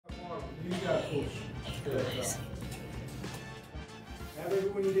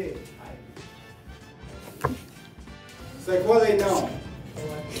C'est quoi les noms? I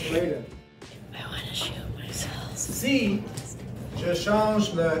want to shoot myself. Si je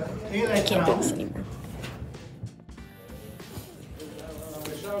change le I can't do this anymore.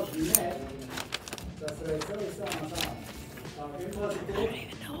 I don't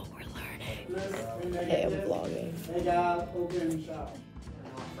even know what we're learning. Hey, I'm vlogging.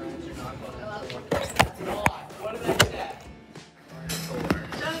 What did I say?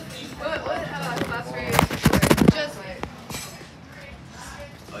 What class are you? Just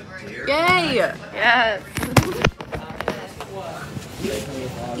Yay! Yes.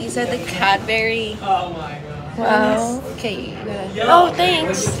 These are the Cadbury. Oh my god. Wow. Okay. Oh,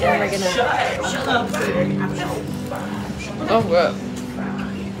 thanks. And we're gonna. Shut up. Oh, good.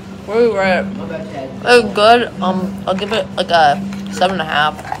 Really great. Oh, good. I'll give it like a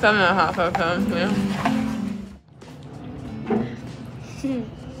 7.5. 7.5. Okay. Yeah.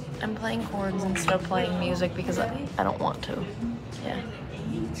 I'm playing chords instead of playing music because I don't want to. Yeah.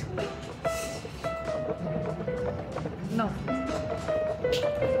 No.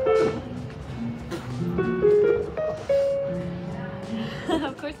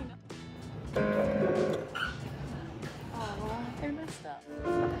 Of course not. Oh, I messed up.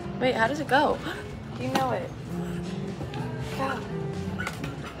 Wait, how does it go? Do you know it? God.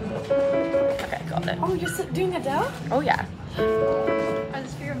 Okay, got it. Oh, you're doing it now? Oh yeah. Is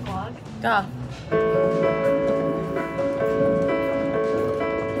this for your vlog? Yeah.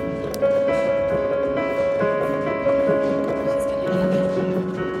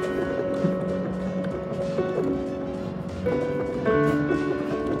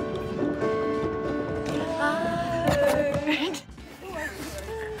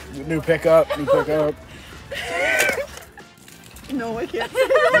 New pickup. No, I can't.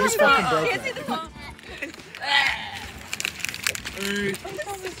 Just fucking broke Can't see the phone.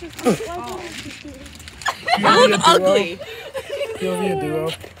 I look ugly. You'll be a duo.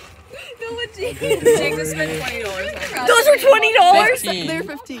 No, what Jake just spent $20. Those are $20? 15. They're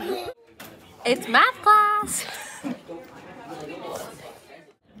 15. It's math class.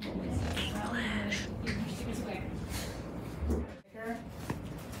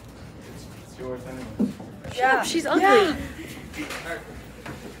 Yeah, she's ugly. Yeah.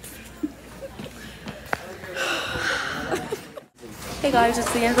 Hey guys,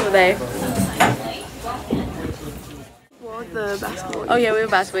 it's the end of the day. Vlog the basketball. Oh yeah, we have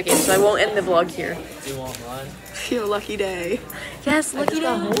a basketball game, so I won't end the vlog here. You want mine? Feel lucky day. Yes, lucky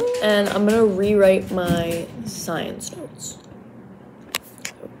day. And I'm gonna rewrite my science notes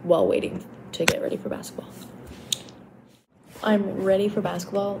while waiting to get ready for basketball. I'm ready for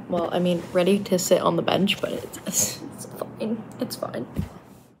basketball. Well, I mean, ready to sit on the bench, but it's fine. It's fine.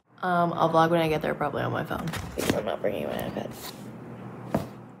 I'll vlog when I get there, probably on my phone, because I'm not bringing my iPad.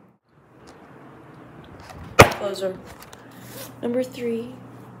 Closer. Number 3.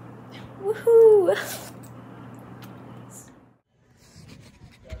 Woohoo!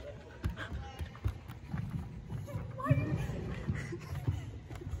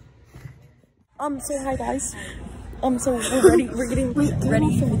 Say hi guys. So we're getting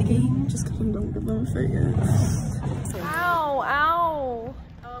ready for the game. Just because I don't give them a figure. Ow, ow.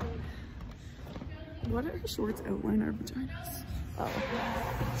 What are her shorts outline our vaginas? Oh.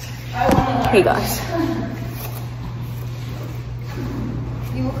 Hey guys.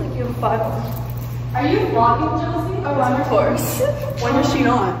 You look like you have 5 on. Are you vlogging, Josie? Oh, of course. When is she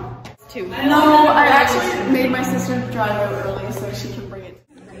not? 2. No, I actually made my sister drive out early so she can bring it.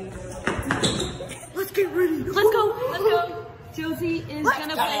 Let's get ready. Let's go. Josie is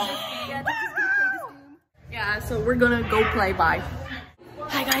gonna play this game. Yeah, Josie's gonna play this game. Yeah, so we're gonna go play. Bye.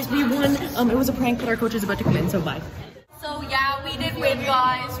 Hi guys, we won. It was a prank, but our coach is about to come in, so bye. So yeah, we did win,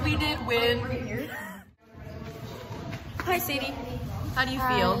 guys. We did win. Hi, Sadie. How do you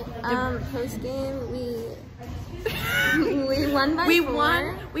feel? Post game, we won by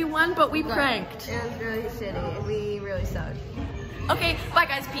 4. We won, but we pranked. It was really shitty. We really sucked. Okay, bye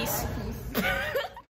guys. Peace.